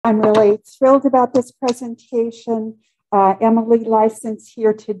I'm really thrilled about this presentation. Emily Lysen's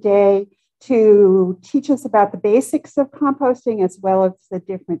here today to teach us about the basics of composting as well as the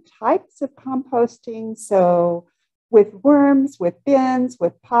different types of composting. So with worms, with bins,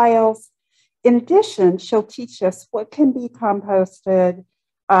 with piles. In addition, she'll teach us what can be composted.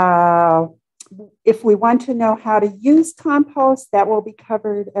 If we want to know how to use compost, that will be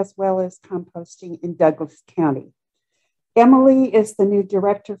covered, as well as composting in Douglas County. Emily is the new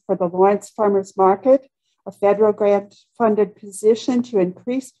director for the Lawrence Farmers Market, a federal grant-funded position to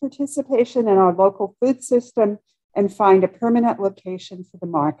increase participation in our local food system and find a permanent location for the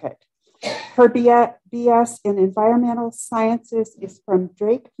market. Her BS in Environmental Sciences is from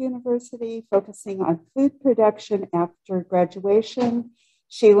Drake University, focusing on food production after graduation.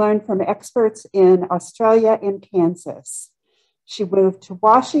 She learned from experts in Australia and Kansas. She moved to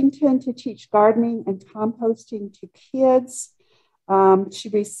Washington to teach gardening and composting to kids.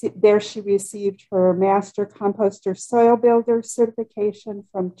 She received her Master Composter Soil Builder certification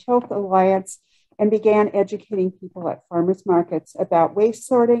from Tilth Alliance and began educating people at farmers markets about waste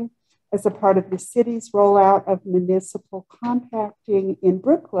sorting as a part of the city's rollout of municipal compacting in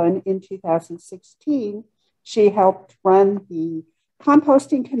Brooklyn in 2016. She helped run the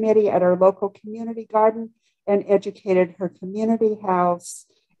composting committee at our local community garden and educated her community house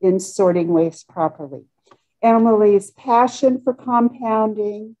in sorting waste properly. Emily's passion for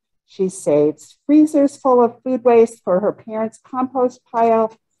compounding: she saves freezers full of food waste for her parents' compost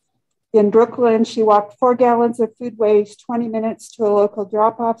pile. In Brooklyn, she walked 4 gallons of food waste, 20 minutes to a local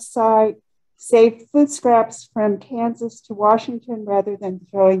drop-off site, saved food scraps from Kansas to Washington rather than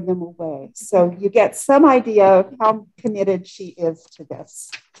throwing them away. So you get some idea of how committed she is to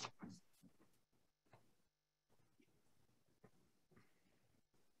this.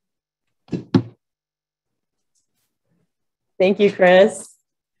 Thank you, Chris.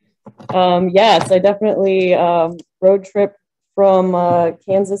 Yes, I definitely road trip from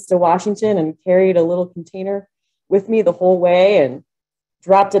Kansas to Washington and carried a little container with me the whole way and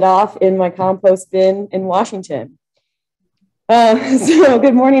dropped it off in my compost bin in Washington. So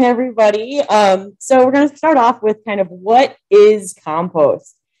good morning, everybody. So we're going to start off with kind of what is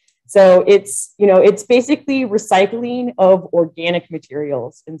compost. So it's basically recycling of organic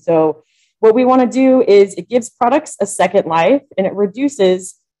materials. And so what we want to do is it gives products a second life, and it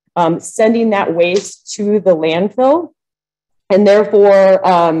reduces sending that waste to the landfill, and therefore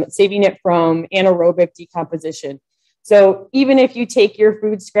saving it from anaerobic decomposition. So even if you take your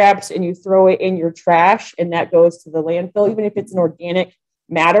food scraps and you throw it in your trash and that goes to the landfill, even if it's an organic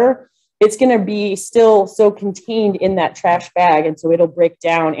matter, it's going to be still so contained in that trash bag, and so it'll break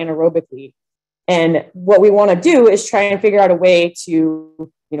down anaerobically. And what we want to do is try and figure out a way to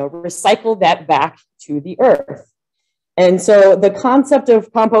recycle that back to the earth. And so the concept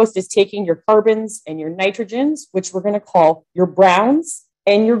of compost is taking your carbons and your nitrogens, which we're going to call your browns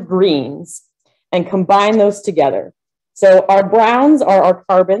and your greens, and combine those together. So our browns are our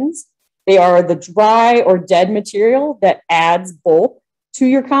carbons. They are the dry or dead material that adds bulk to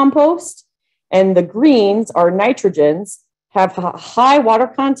your compost. And the greens are nitrogens, have high water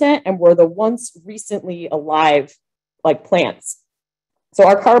content, and were the once recently alive, like plants. So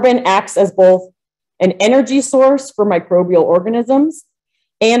our carbon acts as both an energy source for microbial organisms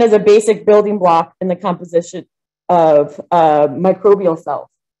and as a basic building block in the composition of microbial cells.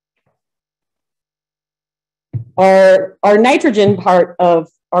 Our nitrogen part of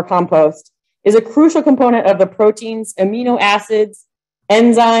our compost is a crucial component of the proteins, amino acids,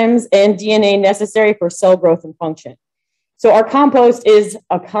 enzymes, and DNA necessary for cell growth and function. So our compost is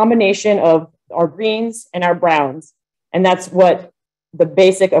a combination of our greens and our browns, and that's what the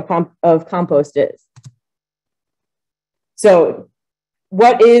basic of compost is. So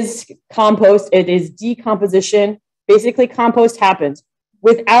what is compost? It is decomposition. Basically, compost happens.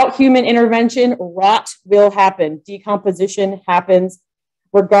 Without human intervention, rot will happen. Decomposition happens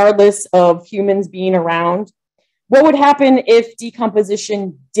regardless of humans being around. What would happen if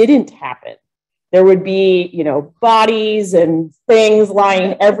decomposition didn't happen? There would be, bodies and things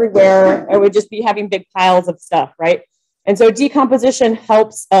lying everywhere. It would just be having big piles of stuff, right? And so decomposition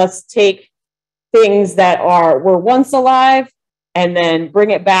helps us take things that were once alive and then bring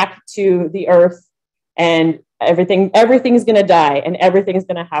it back to the earth, and everything's going to die and everything's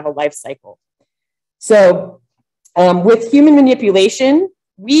going to have a life cycle. So with human manipulation,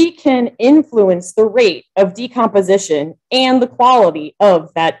 we can influence the rate of decomposition and the quality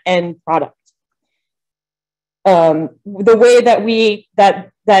of that end product. The way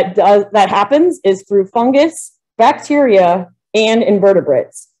that happens is through fungus, bacteria, and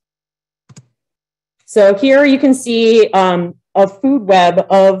invertebrates. So here you can see a food web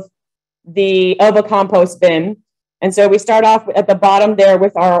of a compost bin. And so we start off at the bottom there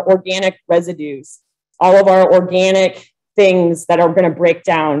with our organic residues, all of our organic things that are going to break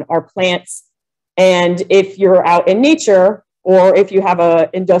down our plants. And if you're out in nature, or if you have an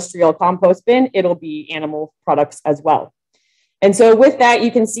industrial compost bin, it'll be animal products as well. And so with that, you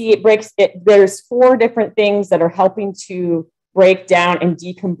can see there's 4 different things that are helping to break down and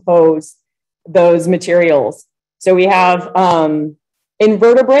decompose those materials. So we have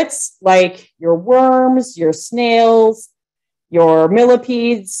invertebrates like your worms, your snails, your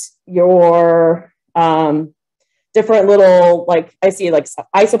millipedes, your different little, like I see like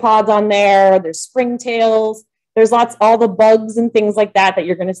isopods on there, there's springtails, there's all the bugs and things like that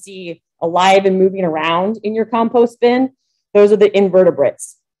you're going to see alive and moving around in your compost bin. Those are the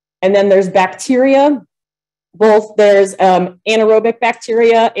invertebrates. And then there's bacteria. Both there's anaerobic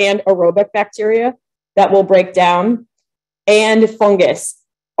bacteria and aerobic bacteria that will break down, and fungus.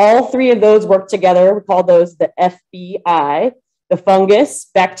 All 3 of those work together. We call those the FBI, the fungus,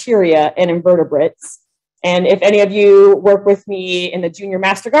 bacteria, and invertebrates. And if any of you work with me in the Junior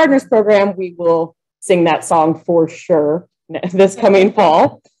Master Gardeners program, we will sing that song for sure this coming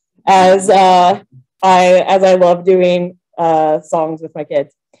fall, as I love doing songs with my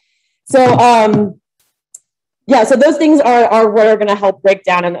kids. So yeah, so those things are what are going to help break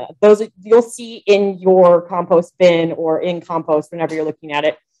down, and those you'll see in your compost bin or in compost whenever you're looking at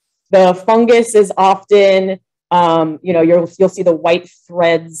it. The fungus is often, you'll see the white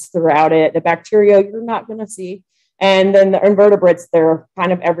threads throughout it. The bacteria you're not going to see, and then the invertebrates, they're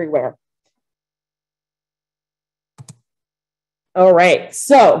kind of everywhere. All right,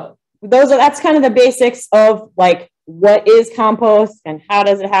 so that's kind of the basics of like what is compost and how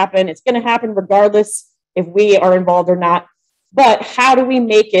does it happen. It's going to happen regardless if we are involved or not, but how do we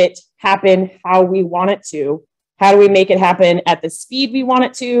make it happen how we want it to? How do we make it happen at the speed we want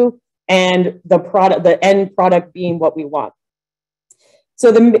it to, and the end product being what we want?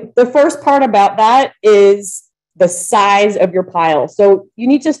 So the first part about that is the size of your pile. So you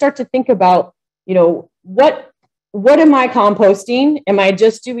need to start to think about, what am I composting? Am I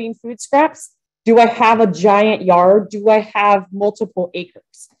just doing food scraps? Do I have a giant yard? Do I have multiple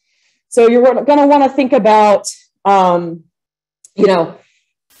acres? So you're going to want to think about,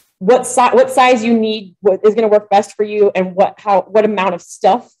 what size you need, what is going to work best for you, and what amount of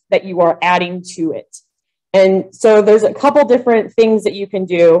stuff that you are adding to it. And so there's a couple different things that you can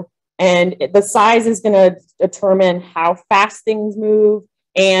do, and the size is going to determine how fast things move.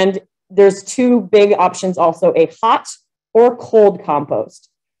 And there's 2 big options also, a hot or cold compost.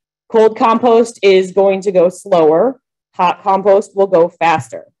 Cold compost is going to go slower. Hot compost will go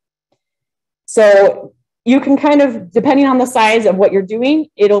faster. So you can kind of, depending on the size of what you're doing,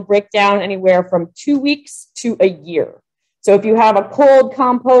 it'll break down anywhere from 2 weeks to a year. So if you have a cold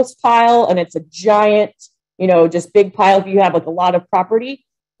compost pile and it's a giant, just big pile, if you have like a lot of property,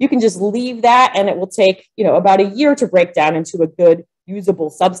 you can just leave that and it will take, about a year to break down into a good usable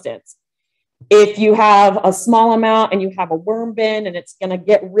substance. If you have a small amount and you have a worm bin and it's going to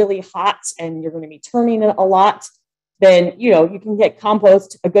get really hot and you're going to be turning it a lot, then, you can get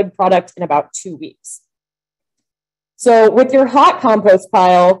compost, a good product, in about 2 weeks. So with your hot compost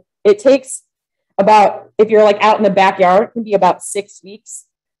pile, it takes about, if you're like out in the backyard, it can be about 6 weeks.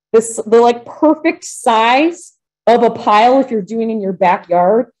 The like perfect size of a pile, if you're doing in your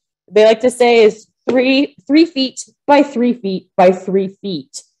backyard, they like to say is 3 feet by 3 feet by 3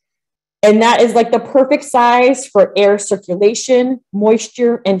 feet. And that is like the perfect size for air circulation,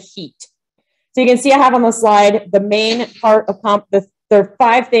 moisture, and heat. So you can see I have on the slide the main part of there are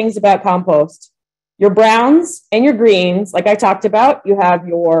 5 things about compost. Your browns and your greens, like I talked about, you have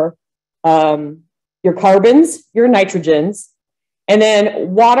your carbons, your nitrogens, and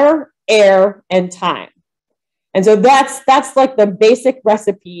then water, air, and time. And so that's like the basic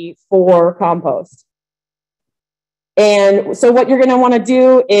recipe for compost. And so what you're going to want to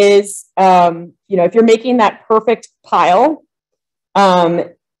do is, if you're making that perfect pile,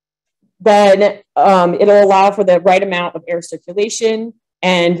 then it'll allow for the right amount of air circulation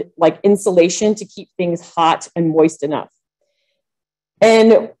and like insulation to keep things hot and moist enough.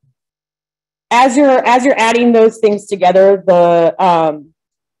 And as you're adding those things together, the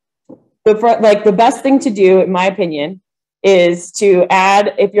best thing to do, in my opinion, is to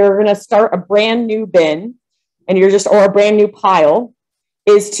add, if you're going to start a brand new bin and or a brand new pile,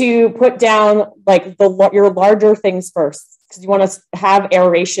 is to put down like your larger things first, because you want to have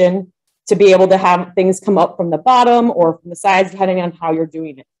aeration to be able to have things come up from the bottom or from the sides, depending on how you're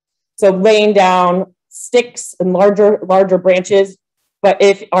doing it. So laying down sticks and larger branches, but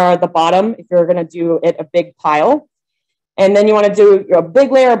if are at the bottom, if you're going to do it a big pile. And then you want to do a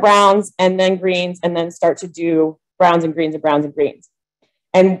big layer of browns and then greens, and then start to do browns and greens and browns and greens.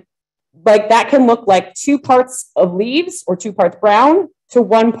 And like that can look like 2 parts of leaves or 2 parts brown to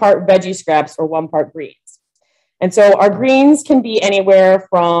 1 part veggie scraps or 1 part greens. And so our greens can be anywhere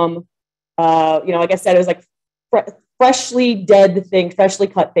from, like I said, it was like freshly dead things, freshly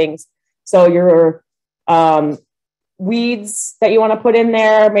cut things. So your weeds that you want to put in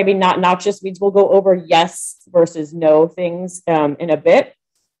there, maybe not noxious weeds. We'll go over yes versus no things in a bit.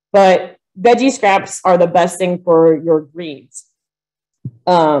 But veggie scraps are the best thing for your greens.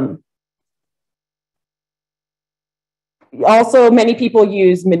 Also, many people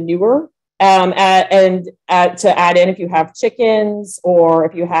use manure to add in if you have chickens or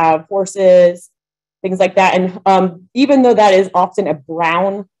if you have horses, things like that. And even though that is often a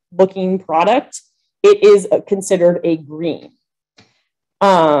brown looking product, it is considered a green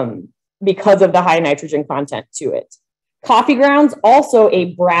because of the high nitrogen content to it. Coffee grounds, also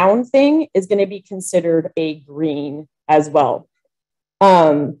a brown thing, is going to be considered a green as well.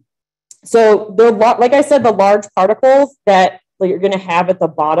 So like I said, the large particles that you're going to have at the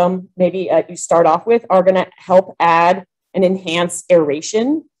bottom, maybe you start off with, are going to help add and enhance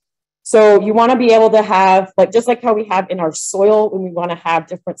aeration. So you want to be able to have, just like how we have in our soil, when we want to have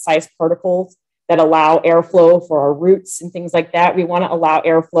different sized particles that allow airflow for our roots and things like that, we want to allow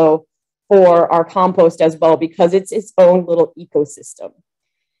airflow for our compost as well, because it's its own little ecosystem.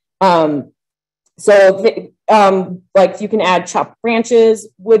 Like you can add chopped branches,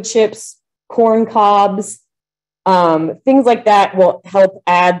 wood chips, corn cobs, things like that will help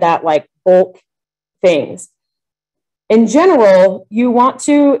add that like bulk things. In general, you want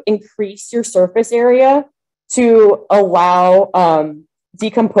to increase your surface area to allow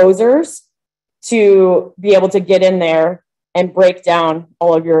decomposers to be able to get in there and break down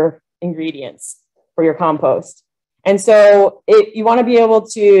all of your ingredients for your compost. And so you want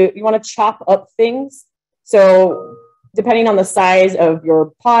to chop up things. So depending on the size of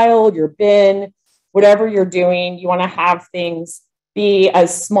your pile, your bin, whatever you're doing, you want to have things be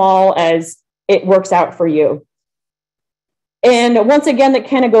as small as it works out for you. And once again, that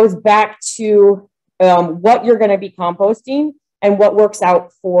kind of goes back to what you're going to be composting and what works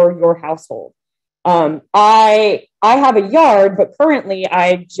out for your household. I have a yard, but currently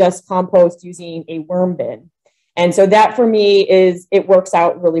I just compost using a worm bin. And so that for me it works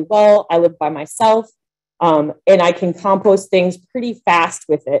out really well. I live by myself, and I can compost things pretty fast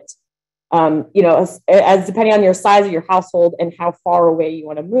with it. As depending on your size of your household and how far away you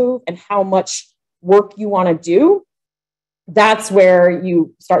want to move and how much work you want to do, that's where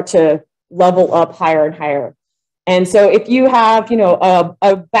you start to level up higher and higher. And so if you have,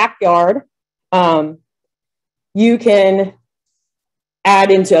 a backyard, you can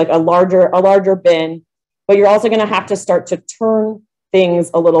add into like a larger bin, but you're also going to have to start to turn things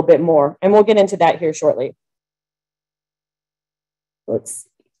a little bit more. And we'll get into that here shortly. Let's see.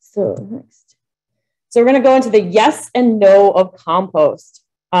 So next. So we're going to go into the yes and no of compost.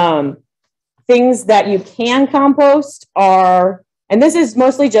 Things that you can compost are, and this is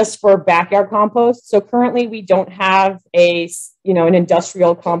mostly just for backyard compost. So currently we don't have an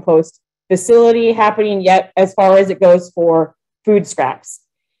industrial compost facility happening yet as far as it goes for food scraps.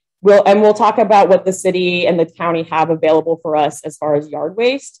 We'll talk about what the city and the county have available for us as far as yard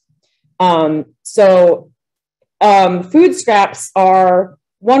waste. Food scraps are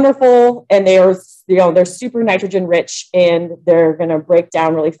wonderful, and they're super nitrogen rich, and they're going to break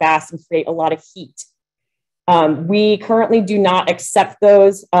down really fast and create a lot of heat. We currently do not accept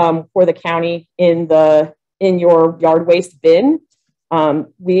those for the county in your yard waste bin.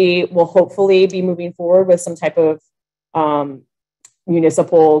 We will hopefully be moving forward with some type of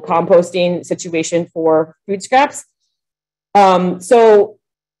municipal composting situation for food scraps. So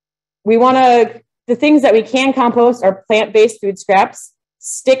the things that we can compost are plant-based food scraps,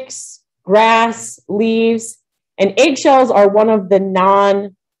 sticks, grass, leaves, and eggshells are one of the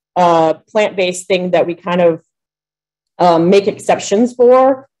non-plant-based things that we kind of make exceptions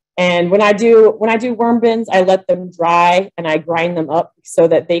for. And when I do worm bins, I let them dry and I grind them up so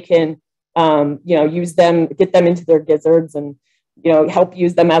that they can, use them, get them into their gizzards and, help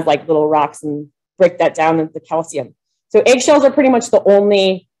use them as like little rocks and break that down into the calcium. So eggshells are pretty much the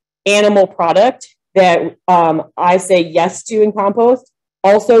only animal product that I say yes to in compost.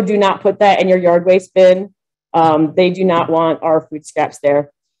 Also, do not put that in your yard waste bin. They do not want our food scraps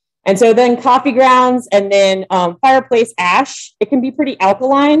there. And so then coffee grounds and then fireplace ash. It can be pretty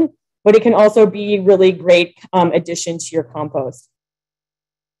alkaline, but it can also be really great addition to your compost.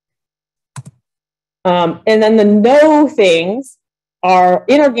 And then the no things are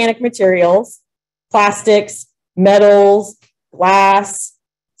inorganic materials, plastics, metals, glass,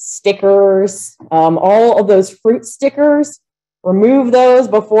 stickers, all of those fruit stickers. Remove those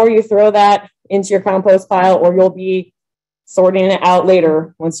before you throw that into your compost pile, or you'll be sorting it out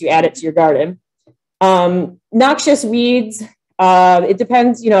later once you add it to your garden. Noxious weeds, it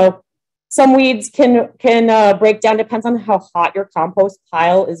depends, some weeds can break down, depends on how hot your compost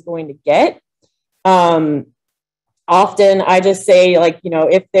pile is going to get. Often I just say, like,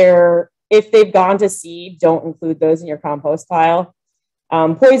 if they've gone to seed, don't include those in your compost pile.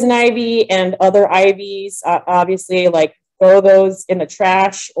 Poison ivy and other ivies, obviously, like, throw those in the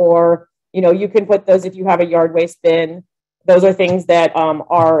trash, or, you can put those if you have a yard waste bin. Those are things that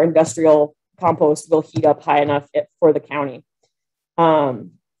our industrial compost will heat up high enough for the county.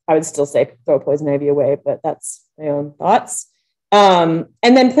 I would still say throw poison ivy away, but that's my own thoughts. And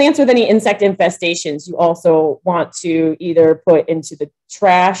then plants with any insect infestations, you also want to either put into the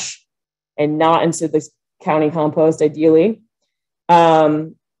trash and not into the county compost, ideally.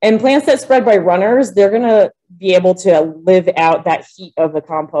 And plants that spread by runners, they're going to be able to live out that heat of the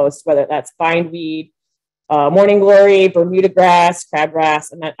compost, whether that's bindweed, morning glory, Bermuda grass,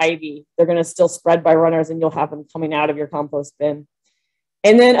 crabgrass, and that ivy. They're going to still spread by runners, and you'll have them coming out of your compost bin.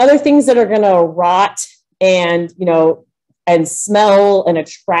 And then other things that are going to rot and, and smell and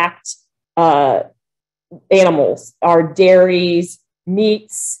attract animals are dairies,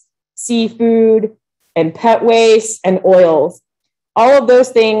 meats, seafood, and pet waste and oils. All of those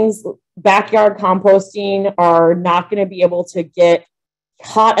things, backyard composting, are not going to be able to get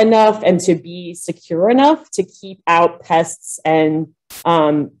hot enough and to be secure enough to keep out pests and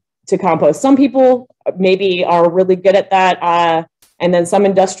to compost. Some people maybe are really good at that. And then some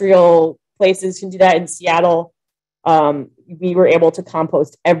industrial places can do that. In Seattle, we were able to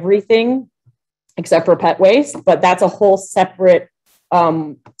compost everything except for pet waste, but that's a whole separate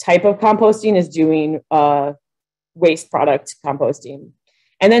type of composting, is doing waste product composting.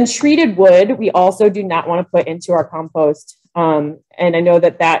 And then treated wood, we also do not want to put into our compost. And I know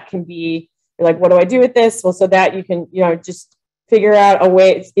that can be, you're like, what do I do with this? Well, so that you can, just figure out a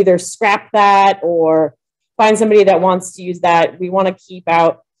way, either scrap that or find somebody that wants to use that. We want to keep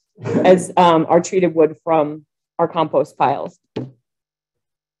out as our treated wood from our compost piles.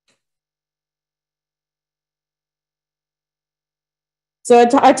 So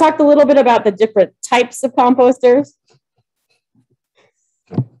I talked a little bit about the different types of composters.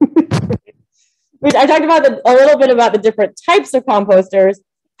 I talked about a little bit about the different types of composters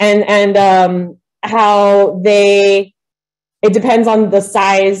and how it depends on the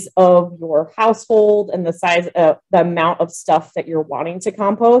size of your household and the size of the amount of stuff that you're wanting to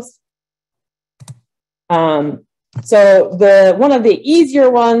compost. So one of the easier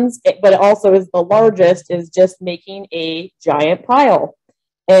ones, but it also is the largest, is just making a giant pile.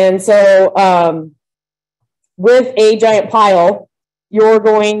 And so with a giant pile, you're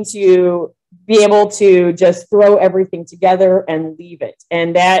going to be able to just throw everything together and leave it.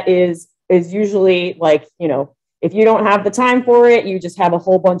 And that is usually, like, if you don't have the time for it, you just have a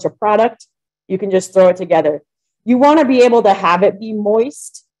whole bunch of product, you can just throw it together. You want to be able to have it be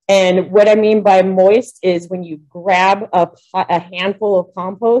moist. And what I mean by moist is when you grab a handful of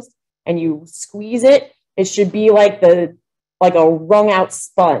compost and you squeeze it, it should be like a wrung out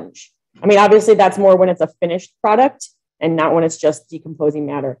sponge. I mean, obviously that's more when it's a finished product and not when it's just decomposing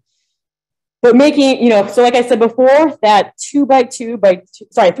matter. But making, so like I said before, that 3 by 3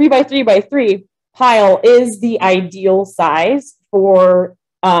 by 3 pile is the ideal size for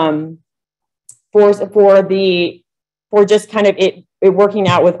just kind of it working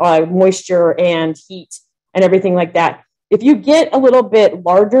out with moisture and heat and everything like that. If you get a little bit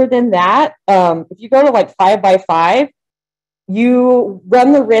larger than that, if you go to like 5 by 5, you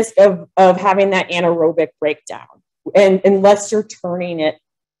run the risk of having that anaerobic breakdown, and unless you're turning it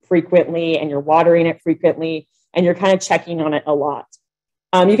frequently and you're watering it frequently and you're kind of checking on it a lot.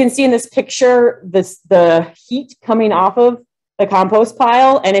 You can see in this picture the heat coming off of the compost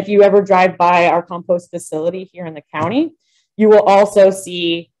pile. And if you ever drive by our compost facility here in the county, you will also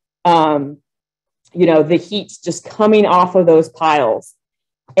see the heat just coming off of those piles.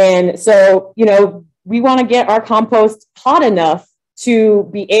 And so, we want to get our compost hot enough to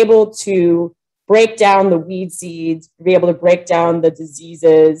be able to break down the weed seeds, be able to break down the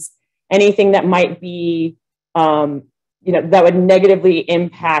diseases, anything that might be, that would negatively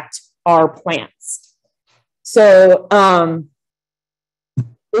impact our plants. So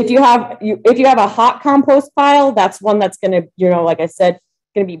if you have a hot compost pile, that's one that's going to, like I said,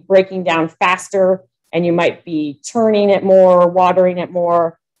 going to be breaking down faster, and you might be turning it more, watering it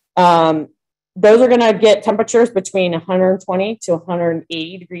more. Those are going to get temperatures between 120 to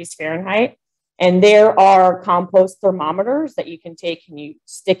 180 degrees Fahrenheit. And there are compost thermometers that you can take and you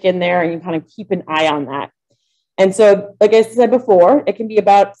stick in there and you kind of keep an eye on that. And so, like I said before, it can be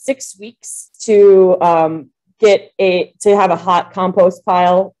about 6 weeks to have a hot compost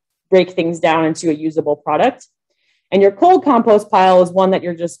pile break things down into a usable product. And your cold compost pile is one that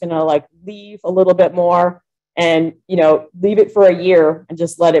you're just going to like leave a little bit more and, leave it for a year and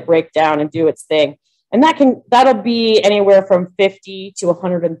just let it break down and do its thing. And that'll be anywhere from 50 to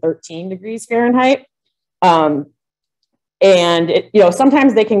 113 degrees Fahrenheit. And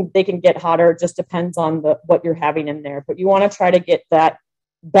sometimes they can get hotter. It just depends on what you're having in there. But you want to try to get that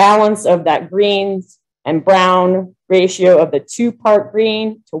balance of that greens and brown ratio of the 2-part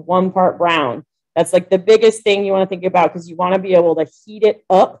green to 1-part brown. That's like the biggest thing you want to think about, because you want to be able to heat it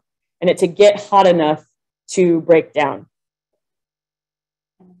up and it to get hot enough to break down.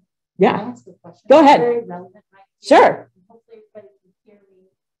 Yeah. Go ahead. Very relevant, right? Sure. Hopefully everybody can hear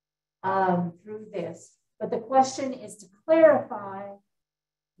me through this. But the question is to clarify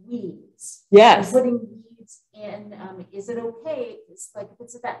weeds. Yes. Putting weeds in, is it okay? It's like if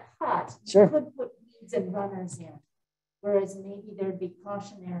it's that hot, sure. You could put weeds and runners in. Whereas maybe there'd be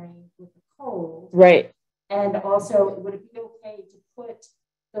cautionary with the cold. Right. And also, would it be okay to put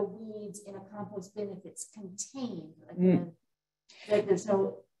the weeds in a compost bin if it's contained? Again, that there's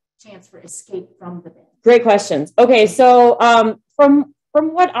no chance for escape from the bin. Great questions. Okay, so from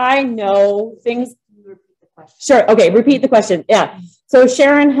what I know, things. Can you repeat the question? Sure. Okay, repeat the question. Yeah. So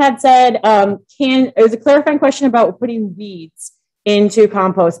Sharon had said, it was a clarifying question about putting weeds into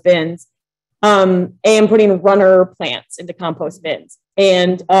compost bins, and putting runner plants into compost bins.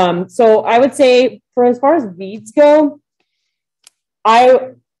 And so I would say, for as far as weeds go,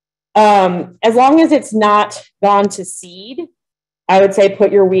 as long as it's not gone to seed, I would say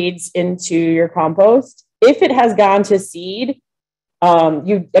put your weeds into your compost. If it has gone to seed,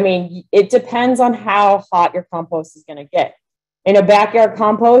 it depends on how hot your compost is going to get. In a backyard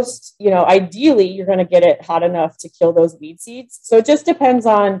compost, ideally you're going to get it hot enough to kill those weed seeds. So it just depends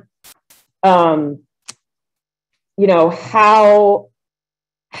on,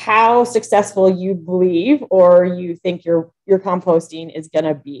 how successful you believe or you think your composting is going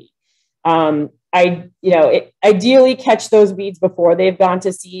to be. Ideally catch those weeds before they've gone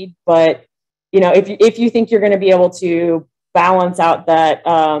to seed, but if you think you're going to be able to balance out that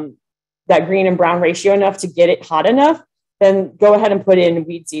green and brown ratio enough to get it hot enough, then go ahead and put in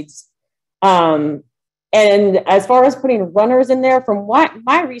weed seeds. And as far as putting runners in there, from what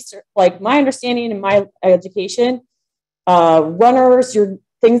my research, like my understanding and my education,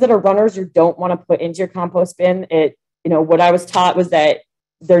 things that are runners you don't want to put into your compost bin. What I was taught was that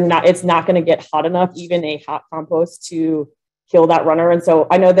it's not going to get hot enough, even a hot compost, to kill that runner. And so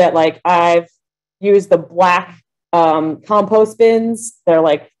I know that I've used the black compost bins. They're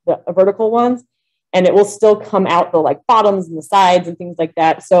like the vertical ones, and it will still come out the bottoms and the sides and things like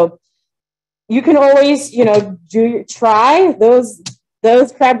that. So you can always, try those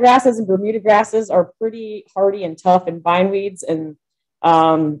crabgrasses and Bermuda grasses are pretty hardy and tough, and bindweeds. And,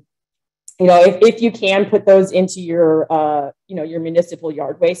 if you can put those into your municipal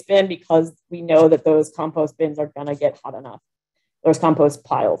yard waste bin, because we know that those compost bins are going to get hot enough. Those compost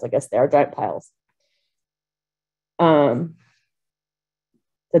piles, I guess they are giant piles. Did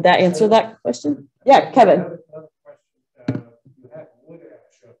that answer that question? Yeah, Kevin. Another question. You have wood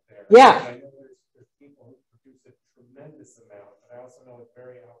ash up there. Yeah. I know there's people who produce a tremendous amount, but I also know it's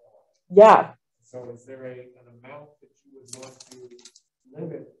very alkaline. Yeah. So is there an amount that you would want to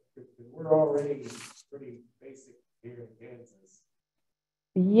limit? Because we're already pretty basic here in Kansas.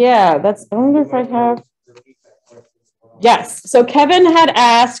 Yeah, I wonder if I have. Repeat that question as well. Yes. So Kevin had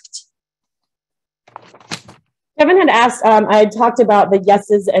asked, I had talked about the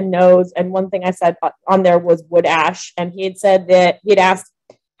yeses and nos, and one thing I said on there was wood ash. And he had said that he had asked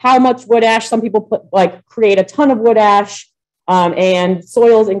how much wood ash. Some people create a ton of wood ash, and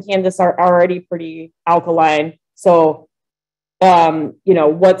soils in Kansas are already pretty alkaline. So,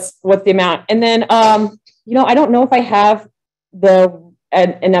 what's the amount? And then, I don't know if I have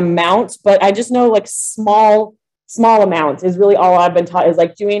an amount, but I just know small amounts is really all I've been taught, is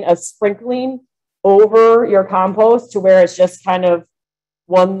doing a sprinkling over your compost to where it's just kind of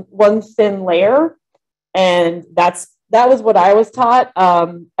one thin layer. And that was what I was taught.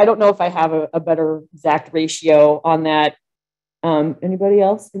 I don't know if I have a better exact ratio on that. Anybody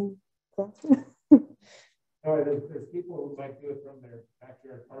else in class? No, there's people who might do it from their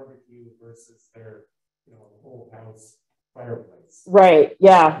backyard barbecue versus their, whole house fireplace. Right.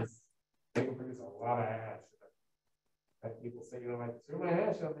 Yeah. They can produce a lot of ash. Like people say, threw my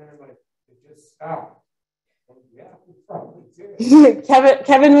ash on there, and it just stopped. Yeah, we probably do.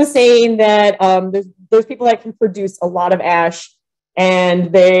 Kevin was saying that there's people that can produce a lot of ash,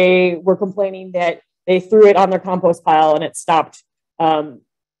 and they were complaining that they threw it on their compost pile and it stopped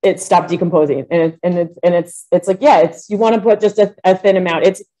decomposing. And it's like, yeah, it's, you want to put just a thin amount.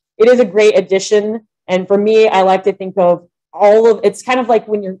 It is a great addition. And for me, I like to think of it's kind of like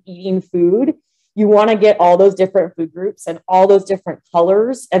when you're eating food, you want to get all those different food groups and all those different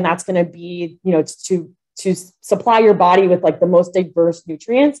colors. And that's going to be, to supply your body with like the most diverse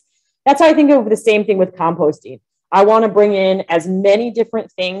nutrients. That's how I think of the same thing with composting. I want to bring in as many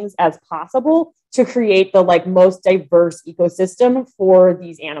different things as possible to create the like most diverse ecosystem for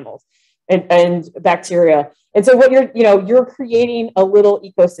these animals and bacteria. And so what you're creating a little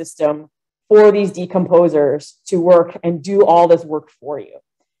ecosystem for these decomposers to work and do all this work for you.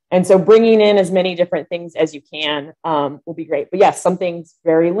 And so bringing in as many different things as you can will be great. But yes, something's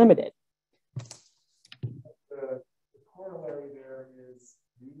very limited. The corollary there is,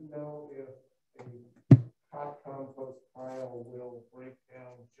 do you know if a hot compost pile will break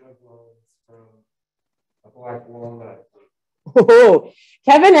down juglones from a black walnut? Oh,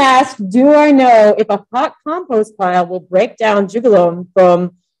 Kevin asked, do I know if a hot compost pile will break down jugalone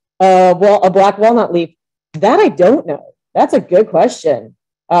from a black walnut leaf? That I don't know. That's a good question.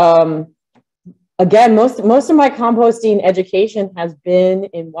 Again, most of my composting education has been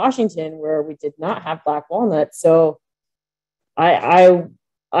in Washington, where we did not have black walnuts. So I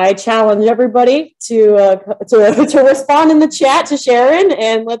challenge everybody to respond in the chat to Sharon,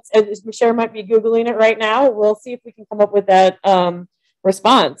 and Sharon might be Googling it right now. We'll see if we can come up with that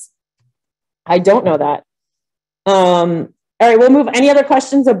response. I don't know that. All right, we'll move. Any other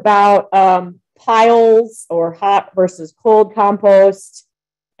questions about piles or hot versus cold compost?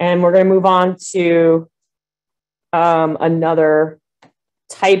 And we're going to move on to another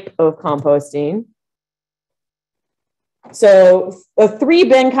type of composting. So a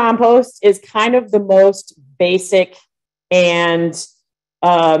 3-bin compost is kind of the most basic and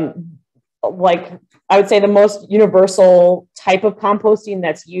like I would say the most universal type of composting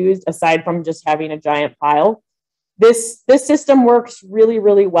that's used, aside from just having a giant pile. This system works really,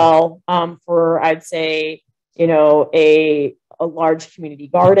 really well for, I'd say, a large community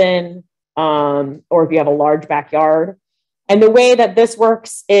garden, or if you have a large backyard. And the way that this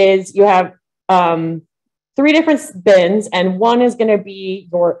works is you have 3 different bins, and one is going to be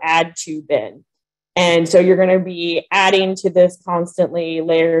your add to bin. And so you're going to be adding to this constantly,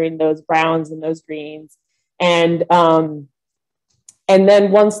 layering those browns and those greens. And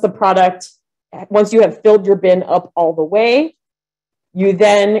then once you have filled your bin up all the way, you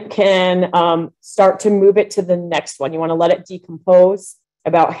then can start to move it to the next one. You want to let it decompose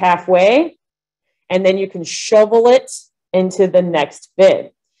about halfway, and then you can shovel it into the next bin.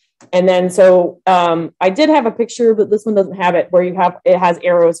 And then, so I did have a picture, but this one doesn't have it, where it has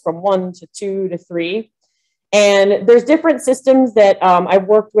arrows from 1 to 2 to 3. And there's different systems that I've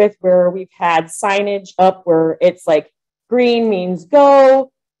worked with where we've had signage up where it's like green means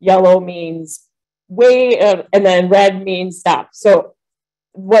go, yellow means wait, and then red means stop. So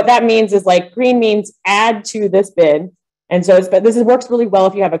what that means is like green means add to this bin. And so works really well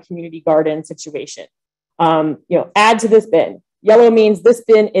if you have a community garden situation. Add to this bin. Yellow means this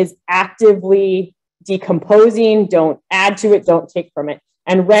bin is actively decomposing. Don't add to it. Don't take from it.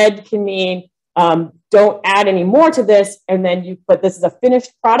 And red can mean don't add any more to this. And then this is a finished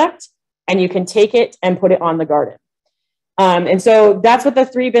product, and you can take it and put it on the garden. And so that's what the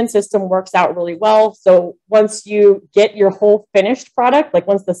 3-bin system works out really well. So once you get your whole finished product, like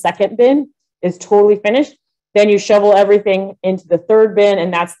once the second bin is totally finished, then you shovel everything into the 3rd bin,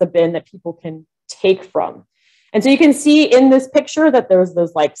 and that's the bin that people can take from. And so you can see in this picture that there's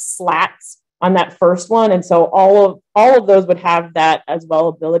those like slats on that first one. And so all of those would have that as well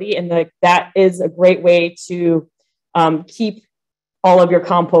ability. And that is a great way to keep all of your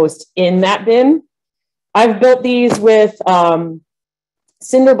compost in that bin. I've built these with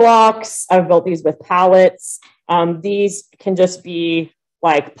cinder blocks. I've built these with pallets. These can just be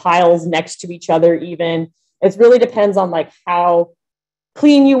like piles next to each other even. It really depends on like how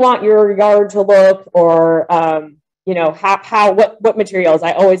clean you want your yard to look, or what materials.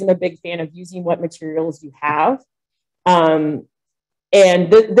 I always am a big fan of using what materials you have. And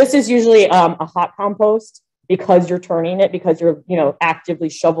this is usually a hot compost because you're turning it, because you're actively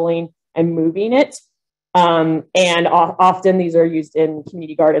shoveling and moving it. And often these are used in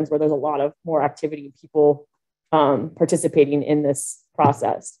community gardens where there's a lot of more activity and people participating in this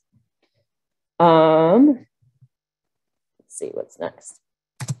process. Let's see what's next.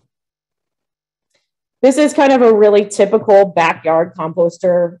 This is kind of a really typical backyard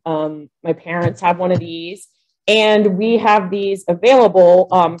composter. My parents have one of these. And we have these available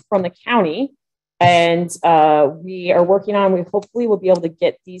from the county. And we are working on, we hopefully will be able to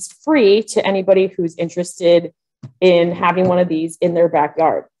get these free to anybody who's interested in having one of these in their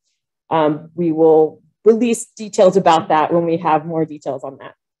backyard. We will release details about that when we have more details on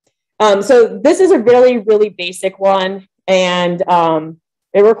that. So this is a really, really basic one. And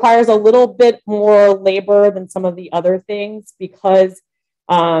it requires a little bit more labor than some of the other things because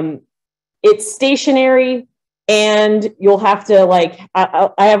it's stationary. And you'll have to like,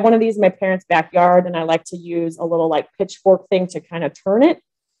 I have one of these in my parents' backyard, and I like to use a little like pitchfork thing to kind of turn it.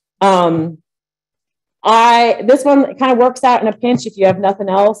 This one kind of works out in a pinch if you have nothing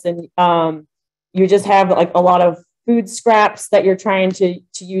else, and you just have like a lot of food scraps that you're trying to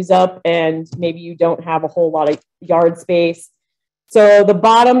use up, and maybe you don't have a whole lot of yard space. So the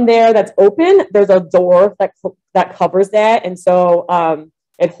bottom there that's open, there's a door that covers that, and so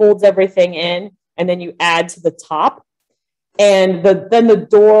it holds everything in. And then you add to the top, and then the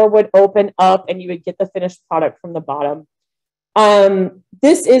door would open up and you would get the finished product from the bottom.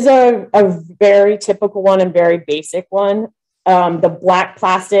 This is a very typical one and very basic one. The black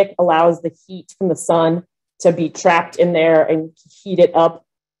plastic allows the heat from the sun to be trapped in there and heat it up.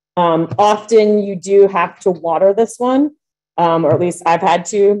 Often you do have to water this one, or at least I've had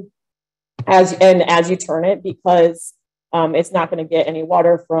to, as you turn it, because it's not going to get any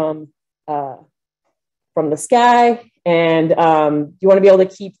water from the sky, and you want to be able to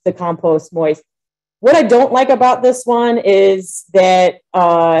keep the compost moist. What I don't like about this one is that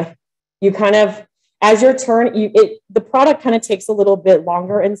you kind of, as you're turning, the product kind of takes a little bit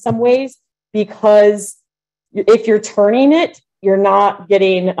longer in some ways, because if you're turning it, you're not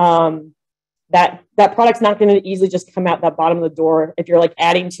getting that product's not going to easily just come out that bottom of the door if you're like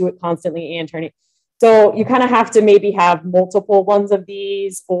adding to it constantly and turning. So you kind of have to maybe have multiple ones of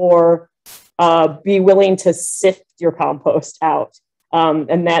these, or be willing to sift your compost out.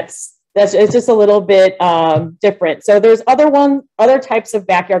 And it's just a little bit different. So there's other types of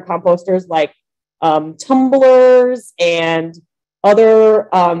backyard composters like tumblers and other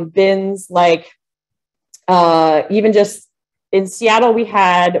bins, like even just in Seattle, we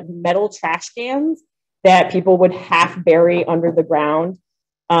had metal trash cans that people would half bury under the ground.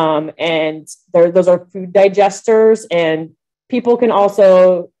 And those are food digesters, and people can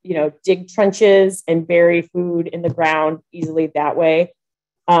also, dig trenches and bury food in the ground easily that way.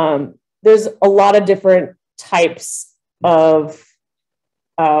 There's a lot of different types of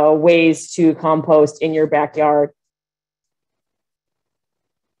ways to compost in your backyard.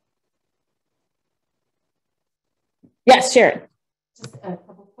 Yes, Sharon. Just a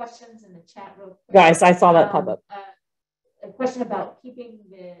couple questions in the chat real quick. Guys, I saw that pop up. A question about keeping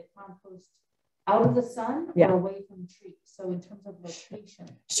the compost out of the sun or away from trees. So in terms of location.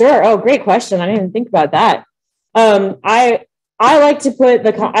 Sure. Oh, great question. I didn't even think about that. I like to put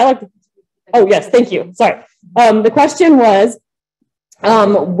oh yes, thank you. Sorry. The question was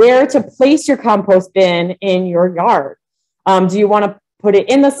where to place your compost bin in your yard. Do you want to put it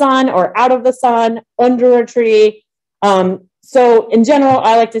in the sun or out of the sun, under a tree? So in general,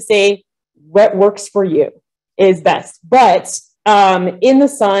 I like to say what works for you is best, but in the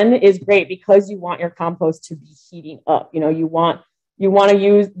sun is great because you want your compost to be heating up. You want to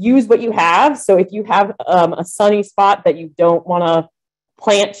use what you have. So if you have a sunny spot that you don't want to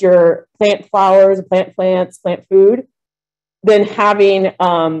plant flowers, plant plants, plant food, then having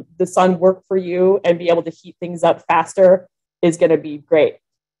the sun work for you and be able to heat things up faster is going to be great.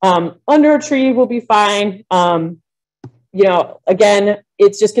 Under a tree will be fine. Again,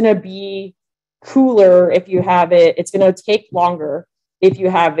 it's just going to be cooler if you have it. It's going to take longer if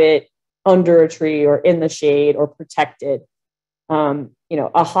you have it under a tree or in the shade or protected.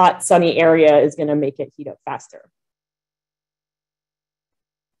 A hot, sunny area is going to make it heat up faster.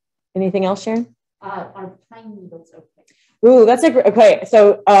 Anything else, Sharon? Are pine needles okay? Ooh, that's okay.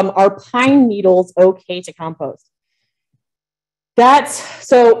 So are pine needles okay to compost?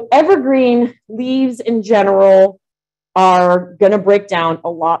 So evergreen leaves in general are going to break down a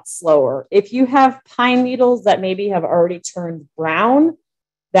lot slower. If you have pine needles that maybe have already turned brown,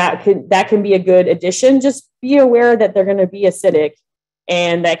 that can be a good addition. Just be aware that they're going to be acidic,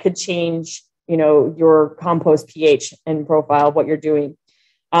 and that could change, your compost pH and profile of what you're doing.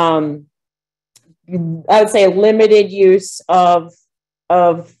 I would say limited use of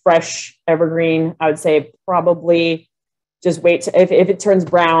fresh evergreen. I would say probably just wait if it turns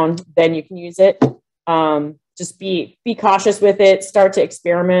brown, then you can use it. Just be cautious with it. Start to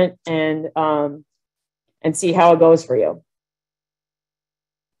experiment and see how it goes for you.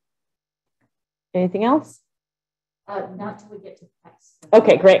 Anything else? Not till we get to pests.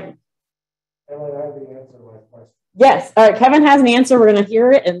 Okay, great. Emily, I have the answer to my question. Yes. All right. Kevin has an answer. We're going to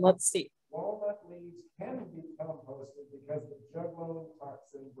hear it and let's see. Walnut leaves can be composted because the juglone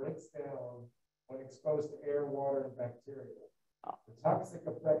toxin breaks down when exposed to air, water, and bacteria. The toxic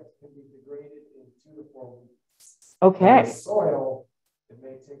effect can be degraded in 2 to 4 weeks. Okay. In the soil, it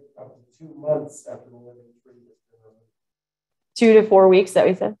may take up to 2 months after the living tree has been removed. 2 to 4 weeks, that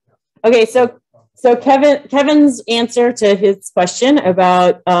we said. Okay, so Kevin's answer to his question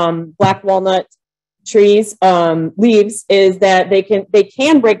about black walnut trees leaves is that they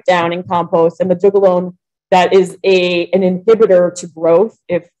can break down in compost, and the jugalone that is an inhibitor to growth.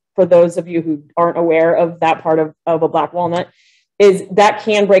 If for those of you who aren't aware of that part of a black walnut, is that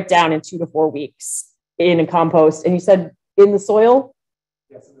can break down in 2 to 4 weeks in a compost. And you said in the soil?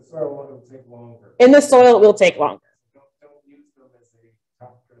 Yes, in the soil it will take longer. In the soil it will take longer. Don't use them as a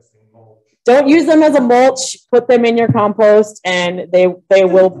top dressing mulch. Don't use them as a mulch. Put them in your compost, and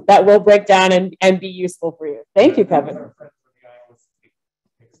that will break down and be useful for you. Thank you, Kevin.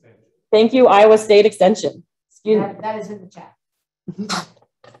 Thank you, Iowa State Extension. Excuse me. That is in the chat.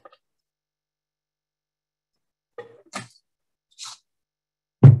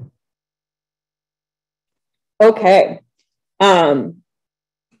 Okay.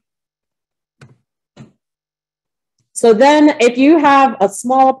 So then if you have a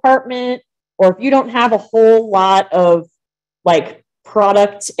small apartment, or if you don't have a whole lot of like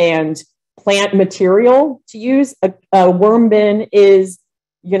product and plant material to use, a worm bin is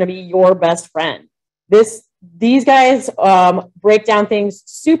going to be your best friend. These guys break down things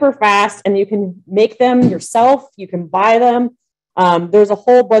super fast, and you can make them yourself. You can buy them. There's a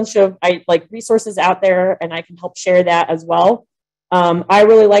whole bunch of resources out there, and I can help share that as well. I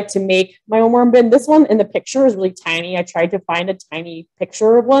really like to make my own worm bin. This one in the picture is really tiny. I tried to find a tiny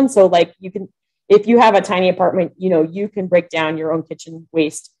picture of one. So like you can, if you have a tiny apartment, you can break down your own kitchen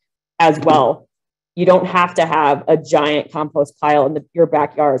waste as well. You don't have to have a giant compost pile in your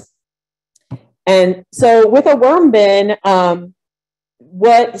backyard. And so with a worm bin,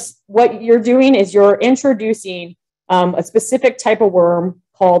 what you're doing is you're introducing a specific type of worm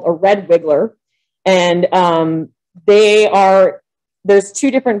called a red wiggler. And there's two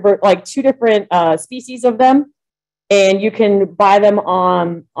different species of them, and you can buy them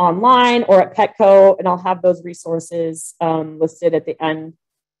online or at Petco, and I'll have those resources listed at the end.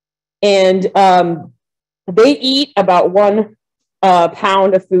 And they eat about 1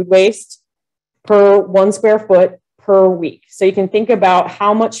 pound of food waste per 1 square foot per week. So you can think about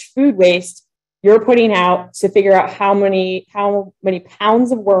how much food waste you're putting out to figure out how many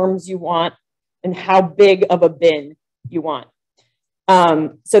pounds of worms you want and how big of a bin you want.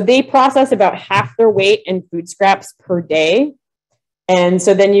 So they process about half their weight in food scraps per day. And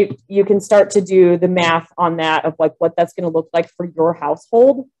so then you can start to do the math on that of like what that's going to look like for your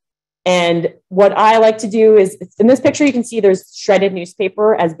household. And what I like to do is, in this picture, you can see there's shredded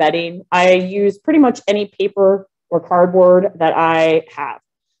newspaper as bedding. I use pretty much any paper or cardboard that I have.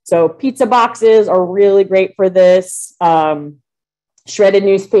 So pizza boxes are really great for this. Shredded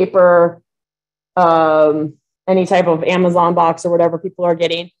newspaper, any type of Amazon box or whatever people are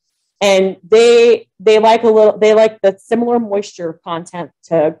getting. And they like the similar moisture content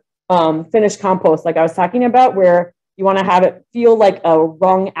to finished compost, like I was talking about, where you want to have it feel like a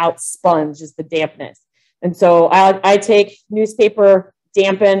wrung out sponge is the dampness. And so I take newspaper,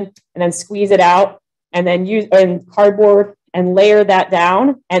 dampen, and then squeeze it out, and then use cardboard and layer that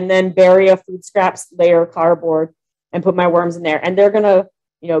down, and then bury a food scraps layer cardboard and put my worms in there. And they're going to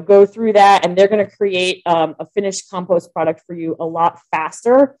go through that, and they're going to create a finished compost product for you a lot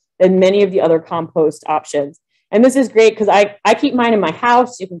faster than many of the other compost options. And this is great because I keep mine in my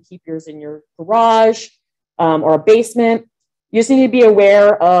house. You can keep yours in your garage or a basement. You just need to be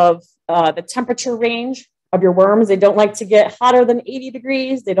aware of the temperature range of your worms. They don't like to get hotter than 80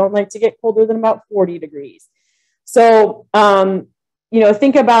 degrees. They don't like to get colder than about 40 degrees. So,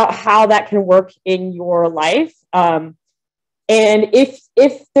 think about how that can work in your life. And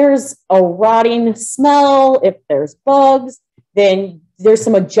if there's a rotting smell, if there's bugs, then there's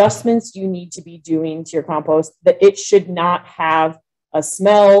some adjustments you need to be doing to your compost. That it should not have a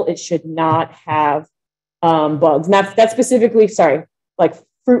smell. It should not have bugs. And that's specifically, like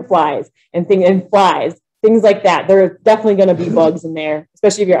fruit flies and flies, things like that. There are definitely going to be bugs in there,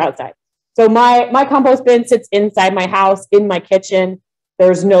 especially if you're outside. So my compost bin sits inside my house, in my kitchen.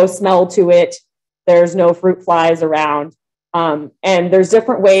 There's no smell to it. There's no fruit flies around. And there's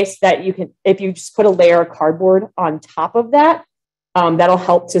different ways that you can, if you just put a layer of cardboard on top of that, that'll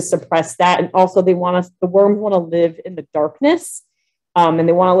help to suppress that. And also the worms want to live in the darkness, and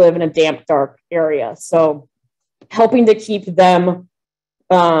they want to live in a damp, dark area. So helping to keep them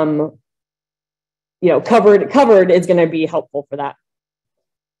covered is going to be helpful for that.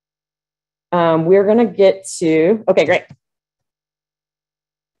 We're going to get to, okay, great.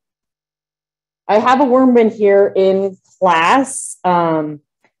 I have a worm bin here in class, and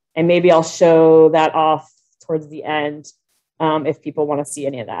maybe I'll show that off towards the end if people want to see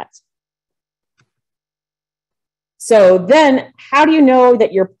any of that. So then how do you know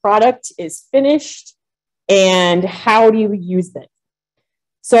that your product is finished and how do you use it?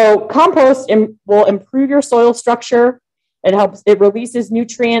 So compost will improve your soil structure. It releases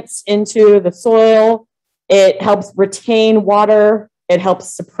nutrients into the soil. It helps retain water. It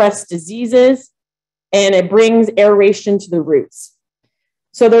helps suppress diseases, and it brings aeration to the roots.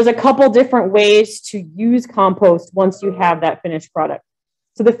 So there's a couple different ways to use compost once you have that finished product.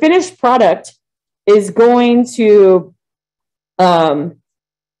 So the finished product is going to,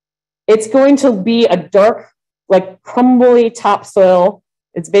 it's going to be a dark, like crumbly topsoil.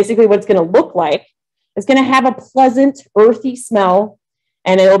 It's basically what it's going to look like. It's going to have a pleasant, earthy smell,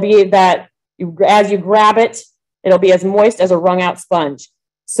 and it'll be that as you grab it, it'll be as moist as a wrung out sponge.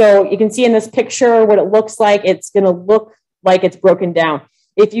 So you can see in this picture what it looks like. It's going to look like it's broken down.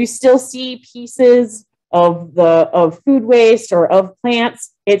 If you still see pieces of food waste or of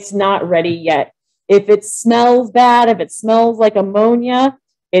plants, it's not ready yet. If it smells bad, if it smells like ammonia,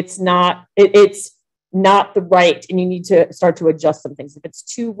 it's not the right, and you need to start to adjust some things. If it's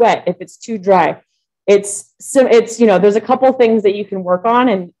too wet, if it's too dry, it's there's a couple things that you can work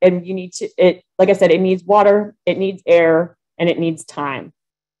on, and you need to, like I said, it needs water, it needs air, and it needs time.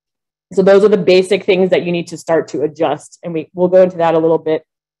 So those are the basic things that you need to start to adjust, and we'll go into that a little bit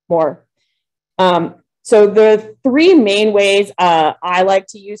more. So the three main ways I like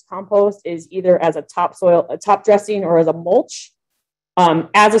to use compost is either as a top dressing, or as a mulch,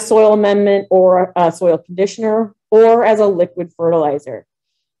 as a soil amendment or a soil conditioner, or as a liquid fertilizer.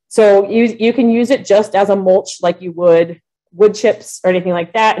 So you can use it just as a mulch like you would wood chips or anything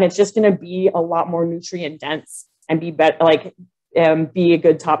like that, and it's just going to be a lot more nutrient dense and be a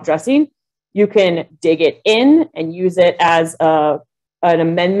good top dressing. You can dig it in and use it as an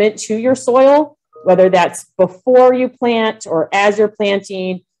amendment to your soil, whether that's before you plant or as you're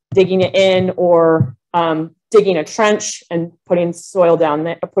planting, digging it in, or digging a trench and putting soil down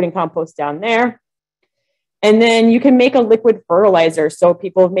there, putting compost down there. And then you can make a liquid fertilizer. So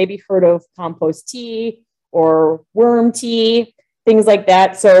people have maybe heard of compost tea or worm tea, things like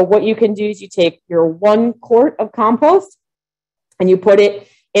that. So what you can do is you take your 1 quart of compost and you put it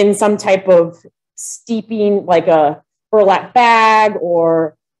in some type of steeping, like a burlap bag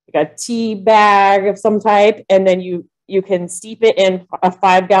or like a tea bag of some type. And then you can steep it in a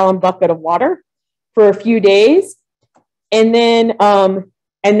 5-gallon bucket of water for a few days. And then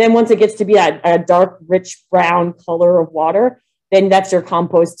once it gets to be a dark, rich brown color of water, then that's your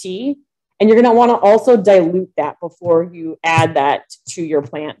compost tea. And you're going to want to also dilute that before you add that to your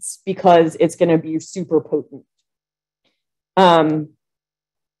plants, because it's going to be super potent.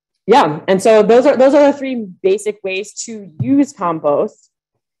 Yeah, and so those are the 3 basic ways to use compost.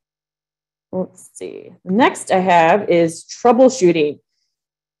 Let's see. Next I have is troubleshooting.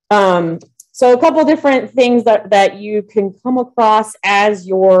 So a couple different things that you can come across as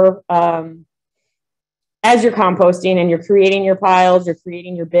you're composting and you're creating your piles, you're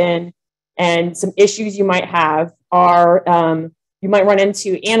creating your bin, and some issues you might have are you might run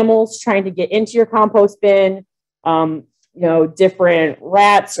into animals trying to get into your compost bin, different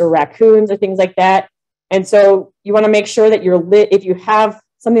rats or raccoons or things like that. And so you want to make sure that your lid, if you have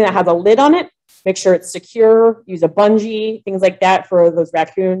something that has a lid on it, make sure it's secure, use a bungee, things like that for those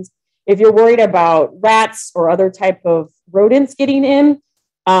raccoons. If you're worried about rats or other type of rodents getting in,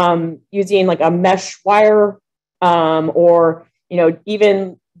 using like a mesh wire, or,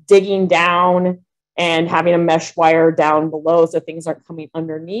 even digging down and having a mesh wire down below so things aren't coming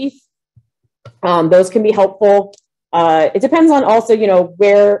underneath. Those can be helpful. It depends on also,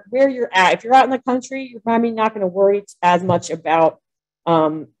 where you're at. If you're out in the country, you're probably not going to worry as much about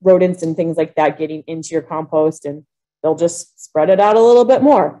rodents and things like that getting into your compost, and they'll just spread it out a little bit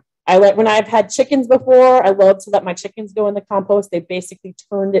more. When I've had chickens before, I love to let my chickens go in the compost. They basically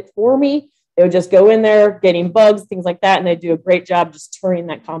turned it for me. They would just go in there getting bugs, things like that, and they do a great job just turning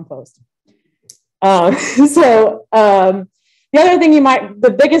that compost. The other thing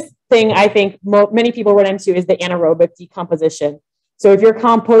the biggest thing I think many people run into is the anaerobic decomposition. So if your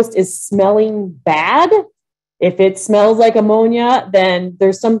compost is smelling bad, if it smells like ammonia, then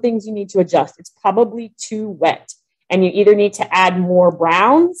there's some things you need to adjust. It's probably too wet, and you either need to add more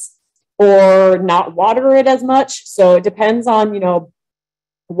browns or not water it as much. So it depends on,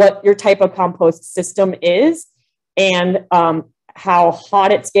 what your type of compost system is and how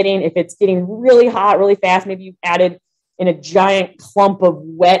hot it's getting. If it's getting really hot, really fast, maybe you've added in a giant clump of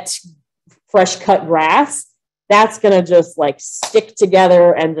wet, fresh cut grass, that's going to just like stick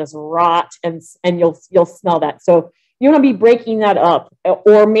together and just rot, and you'll smell that. So you want to be breaking that up.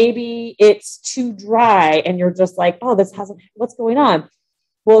 Or maybe it's too dry and you're just like, oh, what's going on?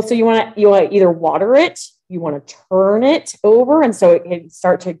 Well, so you want to either water it, you want to turn it over, and so it can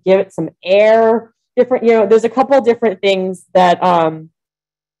start to give it some air. Different, there's a couple of different things that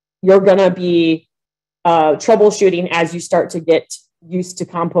you're going to be troubleshooting as you start to get used to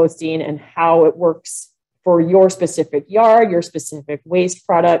composting and how it works for your specific yard, your specific waste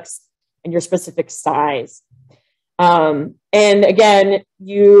products, and your specific size. And again,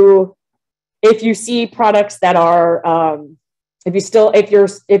 if you see products that are,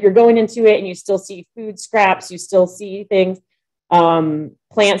 if you're going into it and you still see food scraps, you still see things,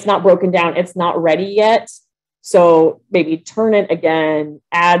 plants not broken down, it's not ready yet. So maybe turn it again,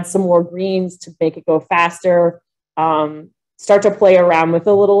 add some more greens to make it go faster, start to play around with it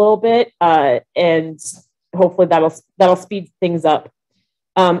a little bit, and hopefully that'll speed things up.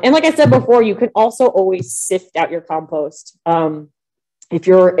 And like I said before, you can also always sift out your compost. If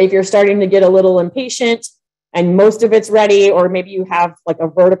you're starting to get a little impatient and most of it's ready, or maybe you have like a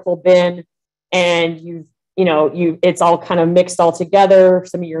vertical bin and it's all kind of mixed all together,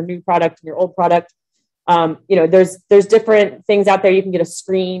 some of your new product and your old product. There's different things out there. You can get a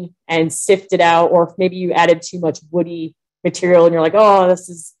screen and sift it out, or if maybe you added too much woody material and you're like, oh, this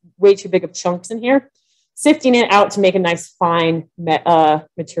is way too big of chunks in here. Sifting it out to make a nice fine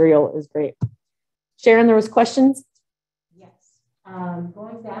material is great. Sharon, there was questions? Yes.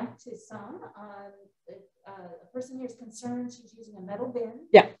 Going back to some, a person here is concerned she's using a metal bin.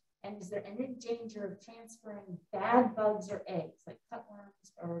 Yeah. And is there any danger of transferring bad bugs or eggs, like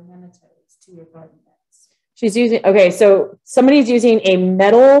cutworms or nematodes, to your garden beds? So somebody's using a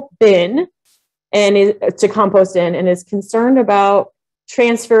metal bin to compost in and is concerned about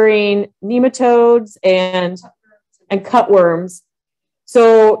transferring nematodes and cutworms.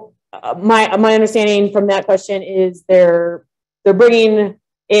 So my understanding from that question is they're bringing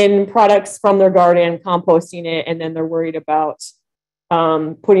in products from their garden, composting it, and then they're worried about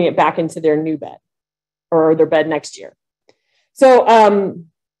putting it back into their new bed or their bed next year. So,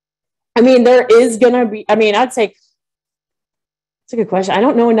 there is going to be, I'd say it's a good question. I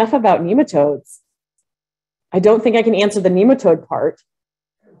don't know enough about nematodes. I don't think I can answer the nematode part.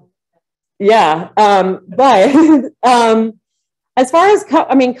 Yeah. But as far as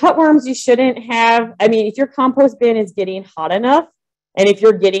cutworms, you shouldn't have, if your compost bin is getting hot enough, and if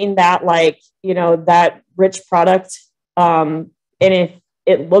you're getting that, that rich product, and if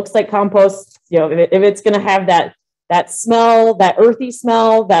it looks like compost, if it's going to have that smell, that earthy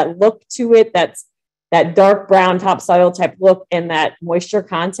smell, that look to it, that dark brown topsoil type look, and that moisture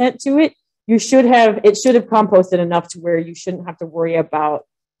content to it, it should have composted enough to where you shouldn't have to worry about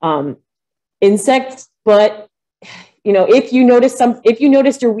insects. But if you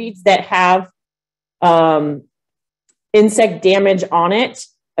notice your weeds that have insect damage on it,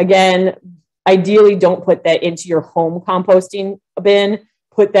 again, ideally don't put that into your home composting bin.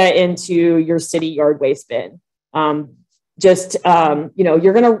 Put that into your city yard waste bin. You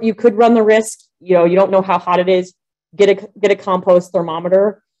could run the risk. You don't know how hot it is. Get a compost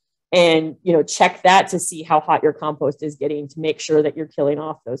thermometer and check that to see how hot your compost is getting, to make sure that you're killing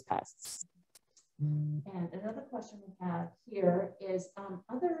off those pests. And another question we have here is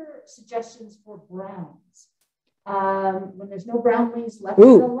other suggestions for browns. When there's no brown leaves left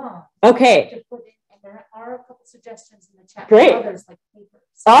in the lawn. Okay. And there are a couple suggestions in the chat. Great. Others like papers.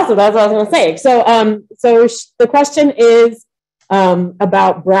 Awesome. That's what I was going to say. So the question is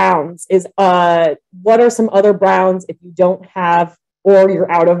about browns. What are some other browns if you don't have, or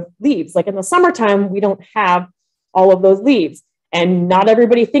you're out of leaves? Like in the summertime, we don't have all of those leaves. And not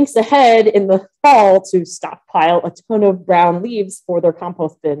everybody thinks ahead in the fall to stockpile a ton of brown leaves for their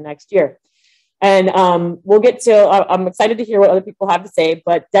compost bin next year. And we'll get to, I'm excited to hear what other people have to say,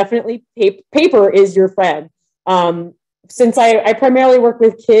 but definitely paper is your friend. Since I primarily work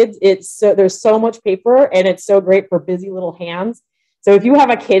with kids, there's so much paper and it's so great for busy little hands. So if you have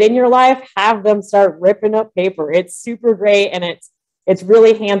a kid in your life, have them start ripping up paper. It's super great and it's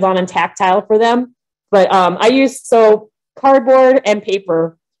really hands-on and tactile for them. But cardboard and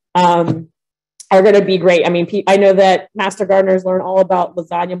paper are going to be great. I know that master gardeners learn all about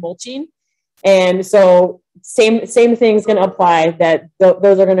lasagna mulching. And so same thing's going to apply, that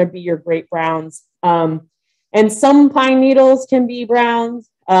those are going to be your great browns. And some pine needles can be browns.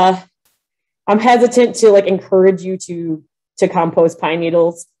 I'm hesitant to encourage you to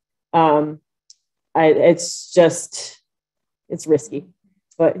it's just, it's risky,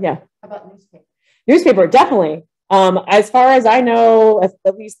 but yeah. How about newspaper? Newspaper, definitely. As far as I know,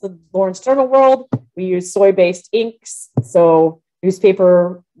 at least the Lawrence Journal world, we use soy-based inks. So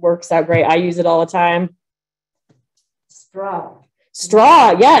newspaper works out great. I use it all the time.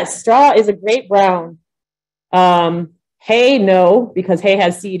 Straw, yes. Straw is a great brown. Hay, no, because hay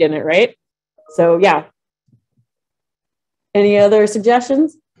has seed in it, right? So yeah. Any other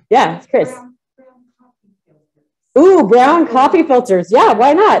suggestions? Yeah, Chris. Ooh, brown coffee filters. Yeah,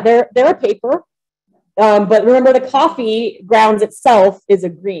 why not? They're a paper. But remember, the coffee grounds itself is a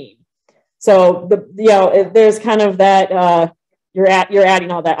green. So there's kind of that you're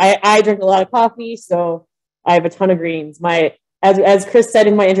adding all that. I drink a lot of coffee, so I have a ton of greens. As Chris said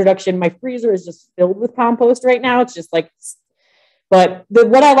in my introduction, my freezer is just filled with compost right now. It's just like, but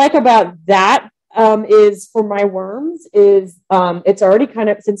what I like about that is for my worms is it's already kind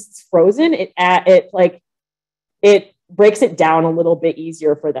of, since it's frozen, it breaks it down a little bit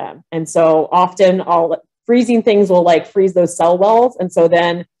easier for them. And so often freezing things will like freeze those cell walls. And so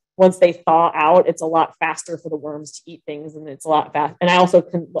then once they thaw out, it's a lot faster for the worms to eat things, and it's a lot fast. And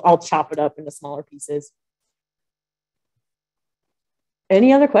I'll chop it up into smaller pieces.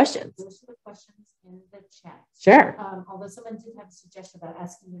 Any other questions? Those are the questions in the chat. Sure. Although someone did have a suggestion about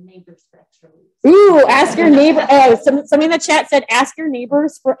asking your neighbors for extra leaves. Ooh, ask your neighbor. Somebody in the chat said, ask your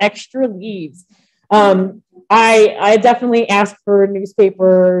neighbors for extra leaves. I definitely ask for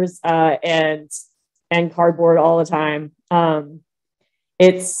newspapers and cardboard all the time.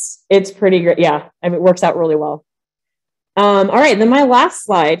 It's pretty great. Yeah, I mean, it works out really well. All right, then my last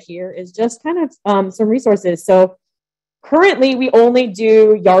slide here is just kind of some resources. So currently, we only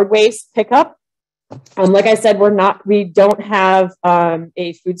do yard waste pickup. Like I said, we don't have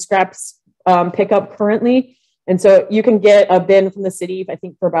a food scraps pickup currently. And so you can get a bin from the city, I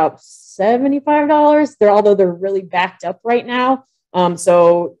think, for about $75. Although they're really backed up right now.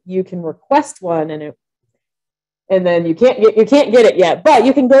 So you can request one, and then you can't get it yet. But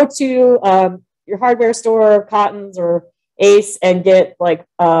you can go to your hardware store, Cotton's or Ace, and get like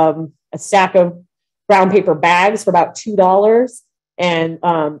a stack of brown paper bags for about $2. And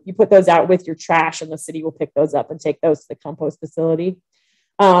you put those out with your trash, and the city will pick those up and take those to the compost facility.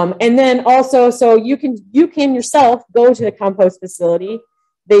 And then also, so you can yourself go to the compost facility.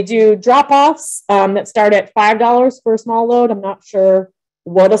 They do drop-offs that start at $5 for a small load. I'm not sure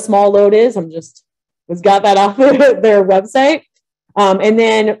what a small load is. Got that off their website. And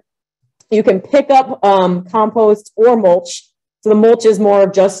then you can pick up compost or mulch. So the mulch is more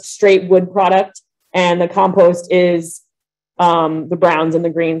of just straight wood product, and the compost is the browns and the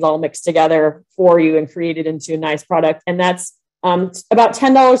greens all mixed together for you and created into a nice product. And that's about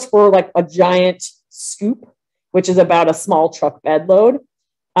 $10 for like a giant scoop, which is about a small truck bed load.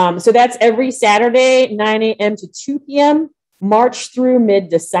 So that's every Saturday, 9 a.m. to 2 p.m., March through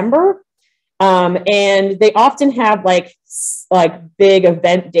mid-December. And they often have like big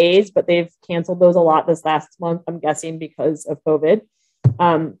event days, but they've canceled those a lot this last month, I'm guessing because of COVID.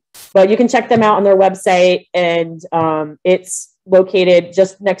 But you can check them out on their website, and it's located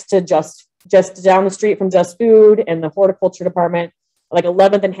just next to just down the street from Just Food and the horticulture department, like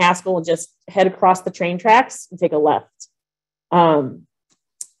 11th and Haskell, and just head across the train tracks and take a left. And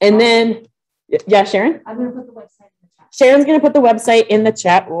then, yeah, Sharon? I'm going to put the website in the chat. Sharon's going to put the website in the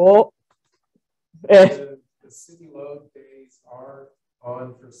chat. Oh. The city load days are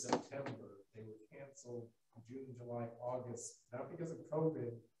on for September. They were canceled June, July, August, not because of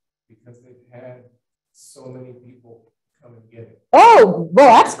COVID, because they've had so many people come and get it. Oh,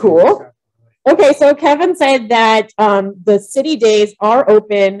 well, that's cool. Okay, so Kevin said that the city days are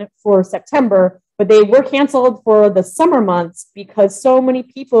open for September, but they were canceled for the summer months because so many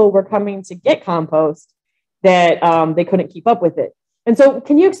people were coming to get compost that they couldn't keep up with it. And so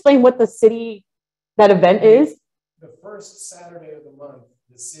can you explain what that event is? The first Saturday of the month,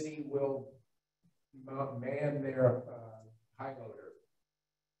 the city will man their high loader,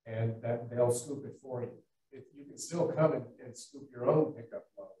 and that they'll scoop it for you. You can still come and scoop your own pickup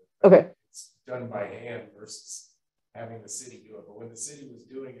load. Okay. It's done by hand versus having the city do it. But when the city was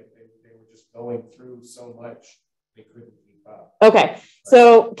doing it, they were just going through so much they couldn't keep up. Okay.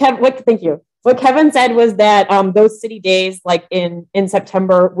 So thank you. What Kevin said was that those city days, like in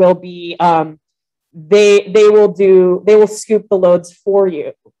September, will be they will scoop the loads for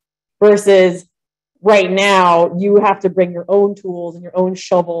you, versus right now you have to bring your own tools and your own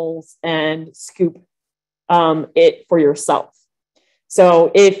shovels and scoop it for yourself.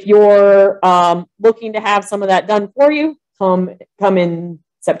 So if you're looking to have some of that done for you, come in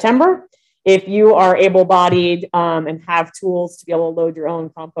September. If you are able-bodied and have tools to be able to load your own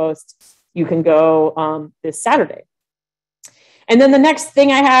compost, you can go this Saturday. And then the next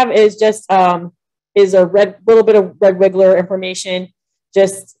thing I have is just is a little bit of red wiggler information.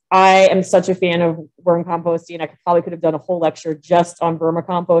 Just, I am such a fan of worm composting. I probably could have done a whole lecture just on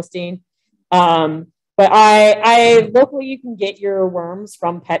vermicomposting. But I locally, you can get your worms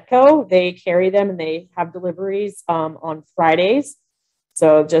from Petco. They carry them and they have deliveries on Fridays.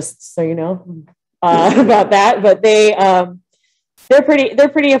 So just so you know about that, but they're pretty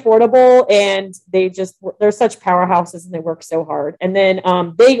affordable, and they're such powerhouses and they work so hard. And then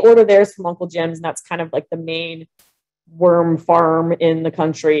they order theirs from Uncle Jim's, and that's kind of like the main worm farm in the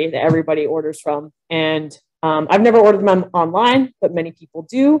country that everybody orders from. And I've never ordered them online, but many people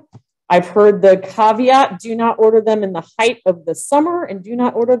do. I've heard the caveat: do not order them in the height of the summer and do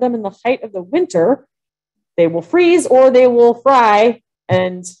not order them in the height of the winter. They will freeze or they will fry.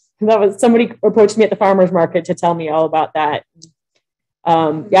 And that was, somebody approached me at the farmer's market to tell me all about that.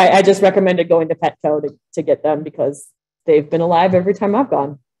 Yeah, I just recommended going to Petco to get them because they've been alive every time I've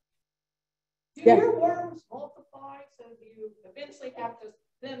gone. Do your worms multiply so you eventually have to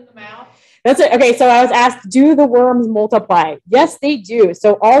thin them out? That's it. Okay, so I was asked, do the worms multiply? Yes, they do.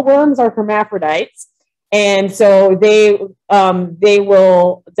 So all worms are hermaphrodites, and so they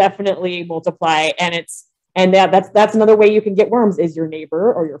will definitely multiply. And that's another way you can get worms is your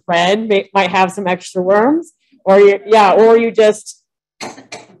neighbor or your friend might have some extra worms, or you just.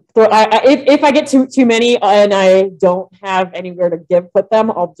 So if I get too many and I don't have anywhere to put them,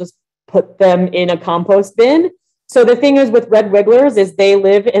 I'll just put them in a compost bin. So the thing is with red wigglers is they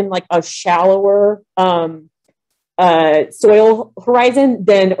live in like a shallower soil horizon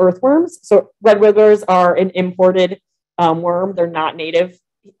than earthworms. So red wigglers are an imported worm. They're not native.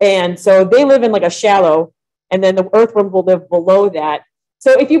 And so they live in like a shallow, and then the earthworms will live below that.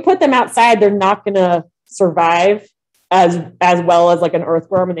 So if you put them outside, they're not going to survive as well as like an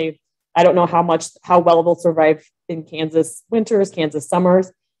earthworm. And I don't know how well they'll survive in Kansas winters, Kansas summers,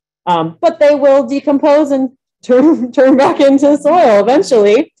 but they will decompose and turn back into soil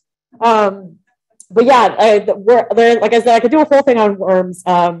eventually. But yeah, like I said, I could do a whole thing on worms.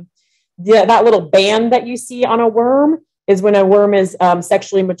 That little band that you see on a worm is when a worm is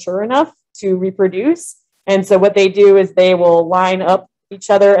sexually mature enough to reproduce. And so what they do is they will line up each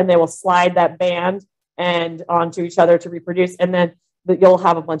other and they will slide that band and onto each other to reproduce. And then you'll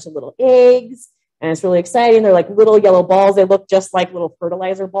have a bunch of little eggs, and it's really exciting. They're like little yellow balls. They look just like little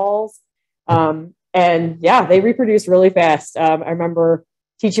fertilizer balls. And yeah, they reproduce really fast. I remember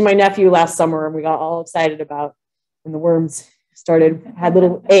teaching my nephew last summer, and we got all excited about when the worms had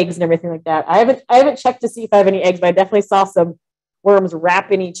little eggs and everything like that. I haven't checked to see if I have any eggs, but I definitely saw some worms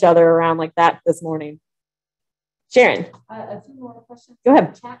wrapping each other around like that this morning. Sharon. A few more questions. Go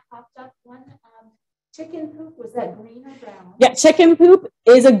ahead. Chat popped up one. Chicken poop, was that green or brown? Yeah, chicken poop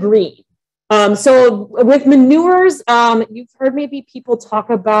is a green. So with manures, you've heard maybe people talk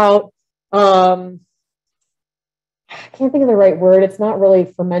about, I can't think of the right word. It's not really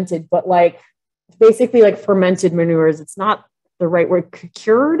fermented, but like basically like fermented manures. It's not the right word.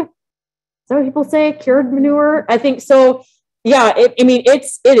 Cured? Is that what people say? Cured manure? I think so. Yeah, it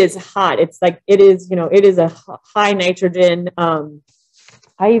is hot. It's like, it is a high nitrogen.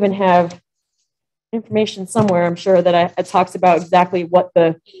 I even have information somewhere, I'm sure, that it talks about exactly what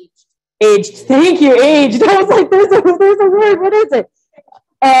the aged. Thank you, aged. I was like, there's a word. What is it?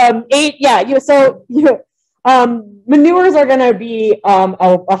 Manures are going to be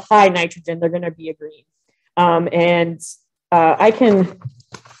a high nitrogen. They're going to be a green. I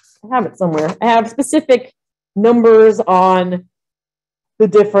have it somewhere. I have specific numbers on the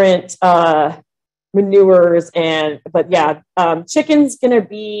different manures, chicken's going to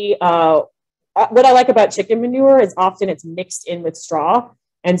be. What I like about chicken manure is often it's mixed in with straw.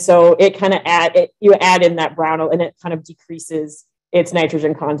 And so it kind of you add in that brown, and it kind of decreases its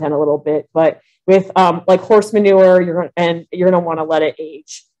nitrogen content a little bit. But with like horse manure, you're going to want to let it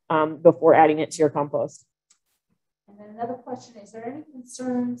age before adding it to your compost. And then another question, is there any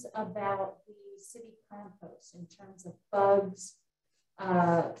concerns about the city compost in terms of bugs,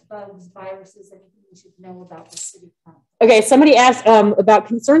 viruses, anything we should know about the city compost? Okay, somebody asked about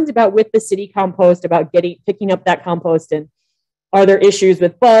concerns about with the city compost, about picking up that compost, and are there issues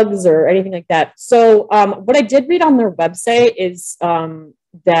with bugs or anything like that? So what I did read on their website is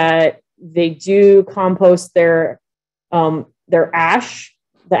that they do compost their ash,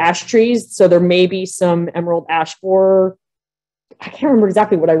 the ash trees. So there may be some emerald ash borer. I can't remember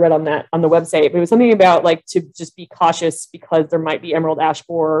exactly what I read on the website, but it was something about like to just be cautious because there might be emerald ash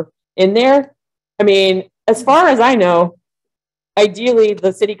borer in there. I mean, as far as I know, ideally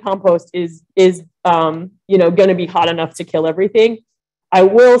the city compost is going to be hot enough to kill everything. I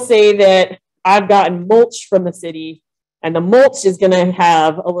will say that I've gotten mulch from the city And the mulch is going to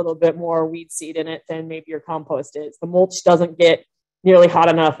have a little bit more weed seed in it than maybe your compost is. The mulch doesn't get nearly hot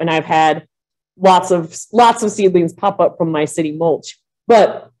enough, and I've had lots of seedlings pop up from my city mulch.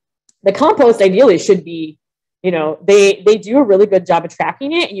 But the compost ideally should be, you know, they do a really good job of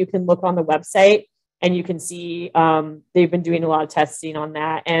tracking it. You can look on the website and you can see they've been doing a lot of testing on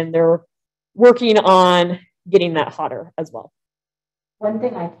that, and they're working on getting that hotter as well. One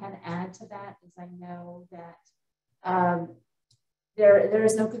thing I can add to that is I know that there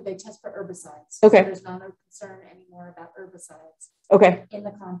is no good big test for herbicides. Okay. So there's no concern anymore about herbicides. Okay. In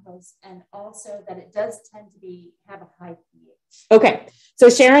the compost, and also that it does tend to have a high pH. Okay. So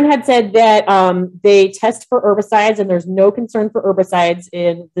Sharon had said that they test for herbicides, and there's no concern for herbicides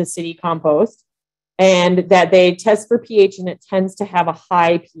in the city compost, and that they test for pH, and it tends to have a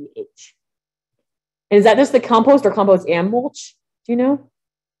high pH. And is that just the compost or compost and mulch? Do you know?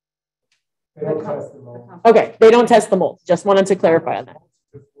 They don't test the mulch. Okay, they don't test the mulch. Just wanted to clarify on that.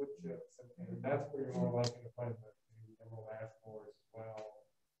 Just wood chips, and that's where you're more likely to find the emerald ash borers as well,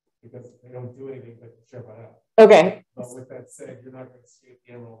 because they don't do anything but chip it up. Okay. But with that said, you're not going to see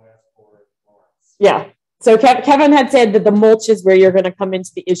the emerald ash borer in Lawrence. Yeah. So Kevin had said that the mulch is where you're going to come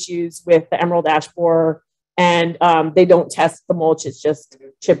into the issues with the emerald ash borer, and they don't test the mulch. It's just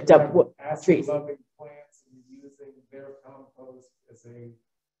chipped up trees. Loving plants and using their compost as a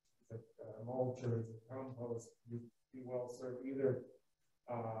mulch or as a compost, you'd be well served. Either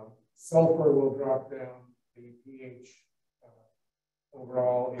sulfur will drop down the pH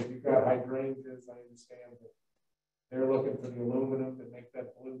overall. If you've got hydrangeas, I understand that they're looking for the aluminum to make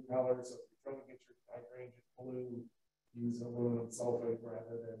that blue color. So if you're trying to get your hydrangea blue, use aluminum sulfate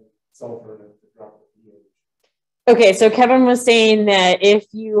rather than sulfur to drop the pH. Okay, so Kevin was saying that if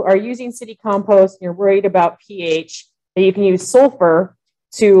you are using city compost and you're worried about pH, that you can use sulfur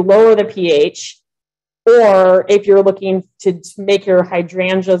to lower the pH, or if you're looking to make your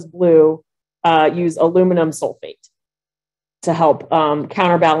hydrangeas blue, use aluminum sulfate to help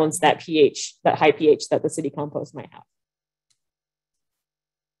counterbalance that pH, that high pH that the city compost might have.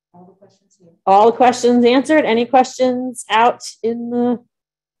 All the questions here. All the questions answered. Any questions out in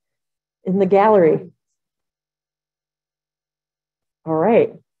the gallery? All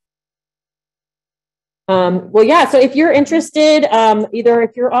right. Well, yeah, so if you're interested, either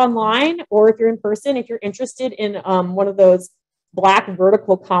if you're online or if you're in person, if you're interested in one of those black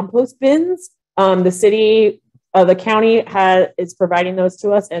vertical compost bins, the city, the county is providing those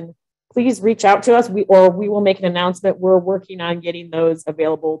to us, and please reach out to us, we will make an announcement. We're working on getting those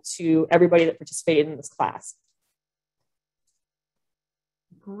available to everybody that participated in this class.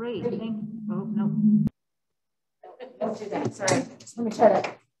 Great. Thank you. Oh, no. Don't do that. Sorry. Let me try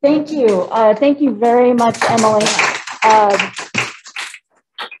that. Thank you. Thank you very much, Emily. It's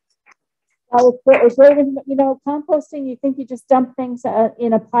great. You know, composting, you think you just dump things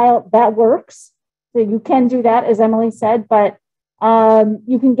in a pile, that works. So you can do that, as Emily said, but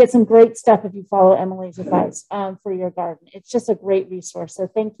you can get some great stuff if you follow Emily's advice for your garden. It's just a great resource. So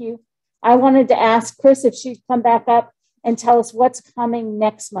thank you. I wanted to ask Chris if she'd come back up and tell us what's coming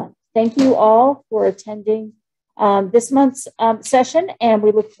next month. Thank you all for attending this month's session, and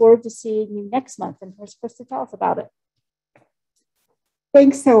we look forward to seeing you next month. And here's Chris to tell us about it.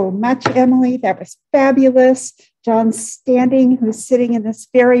 Thanks so much, Emily. That was fabulous. John Standing, who's sitting in this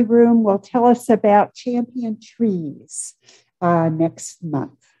very room, will tell us about champion trees next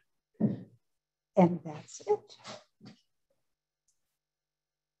month. And that's it.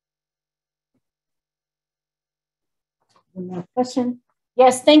 One question.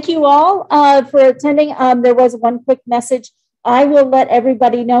 Yes, thank you all for attending. There was one quick message. I will let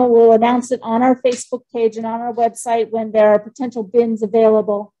everybody know. We'll announce it on our Facebook page and on our website when there are potential bins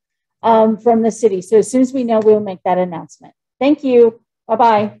available from the city. So as soon as we know, we'll make that announcement. Thank you.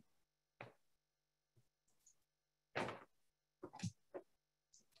 Bye-bye.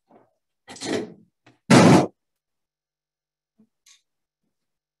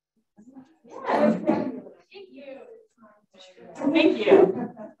 Thank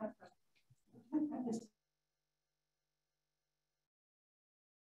you.